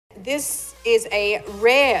this is a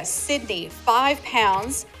rare Sydney,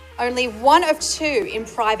 £5, only one of two in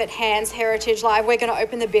private hands, Heritage Live. We're going to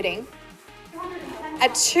open the bidding.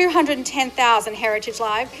 At 210,000, Heritage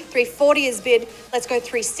Live. 340 is bid. Let's go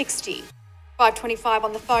 360. 525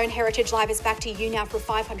 on the phone. Heritage Live is back to you now for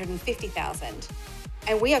 550,000.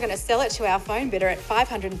 And we are going to sell it to our phone bidder at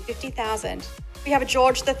 550,000. We have a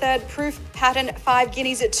George III proof pattern 5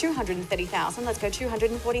 guineas at 230,000. Let's go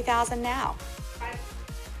 240,000 now.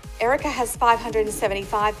 Erica has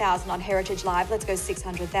 575,000 on Heritage Live. Let's go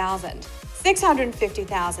 600,000.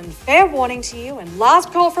 650,000. Fair warning to you, and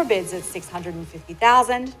last call for bids at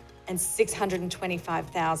 650,000 and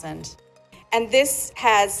 625,000. And this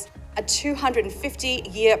has a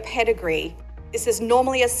 250-year pedigree. This is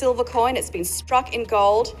normally a silver coin. It's been struck in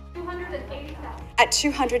gold. 280,000. At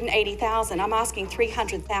 280,000. I'm asking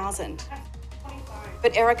 300,000.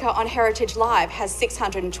 But Erica on Heritage Live has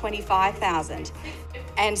 625,000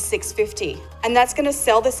 and 650. And that's going to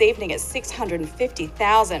sell this evening at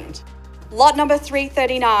 650,000. Lot number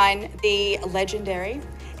 339, the legendary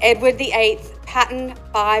Edward VIII pattern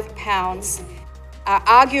 £5.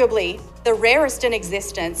 Arguably the rarest in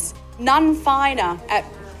existence, none finer at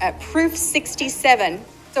proof 67.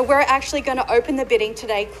 So we're actually going to open the bidding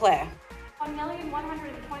today, Claire.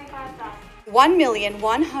 1,125,000.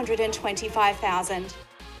 1,125,000.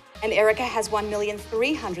 And Erica has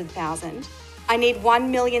 1,300,000. I need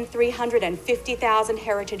 1,350,000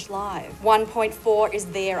 Heritage Live. 1.4 is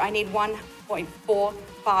there. I need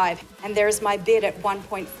 1.45. And there's my bid at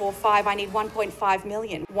 1.45. I need 1.5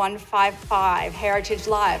 million. 155 Heritage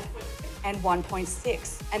Live. And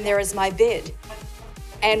 1.6. And there is my bid.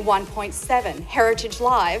 And 1.7 Heritage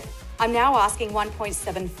Live. I'm now asking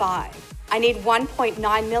 1.75. I need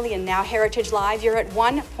 1.9 million now, Heritage Live. You're at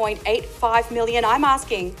 1.85 million. I'm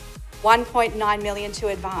asking 1.9 million to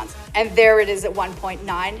advance. And there it is at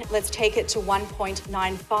 1.9. Let's take it to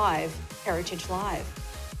 1.95 Heritage Live.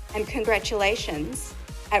 And congratulations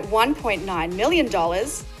at $1.9 million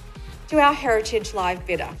to our Heritage Live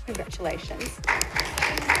bidder. Congratulations.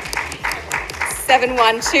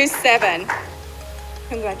 7127.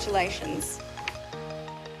 Congratulations.